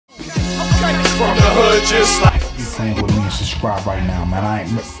hood just like you. Playing with me and subscribe right now, man. I ain't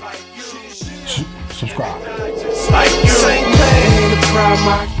subscribe. like you ain't paying the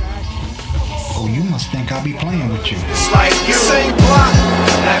problem. Oh, you must think I'll be playing with you. It's like you ain't block,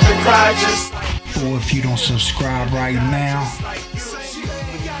 laugh and cry just like Or if you don't subscribe right now.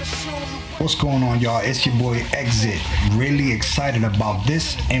 What's going on, y'all? It's your boy Exit. Really excited about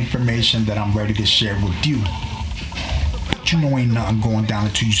this information that I'm ready to share with you. But you know ain't nothing going down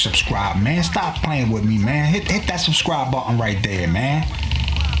until you subscribe, man. Stop playing with me, man. Hit that subscribe button right there, man.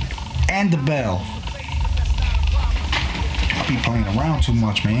 And the bell. I be playing around too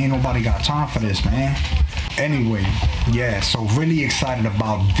much, man. Ain't nobody got time for this, man. Anyway, yeah, so really excited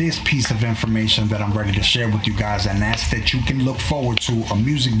about this piece of information that I'm ready to share with you guys, and that's that you can look forward to a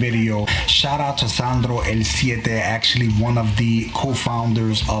music video. Shout out to Sandro el Siete, actually one of the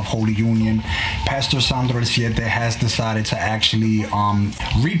co-founders of Holy Union. Pastor Sandro el Siete has decided to actually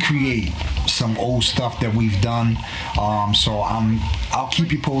recreate some old stuff that we've done. So I'll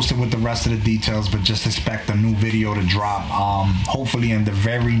keep you posted with the rest of the details, but just expect a new video to drop hopefully in the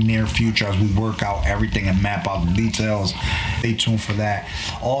very near future as we work out everything and map out the details. Stay tuned for that.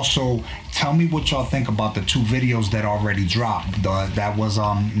 Also, tell me what y'all think about the two videos that already dropped. That was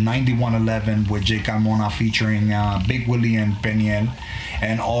 9111 with Jake Almona featuring Big Willie and Peniel,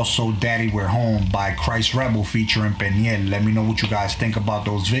 and also Daddy We're Home by Christ Rebel featuring Peniel. Let me know what you guys think about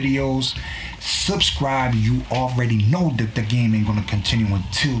those videos. Subscribe. You already know that the game ain't gonna continue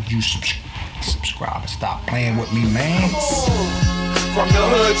until you subscribe and stop playing with me, man. from the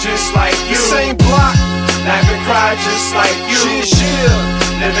hood just like you. Same block, laugh and cry just like you.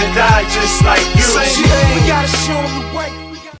 Live and die just like you. We gotta show 'em the way.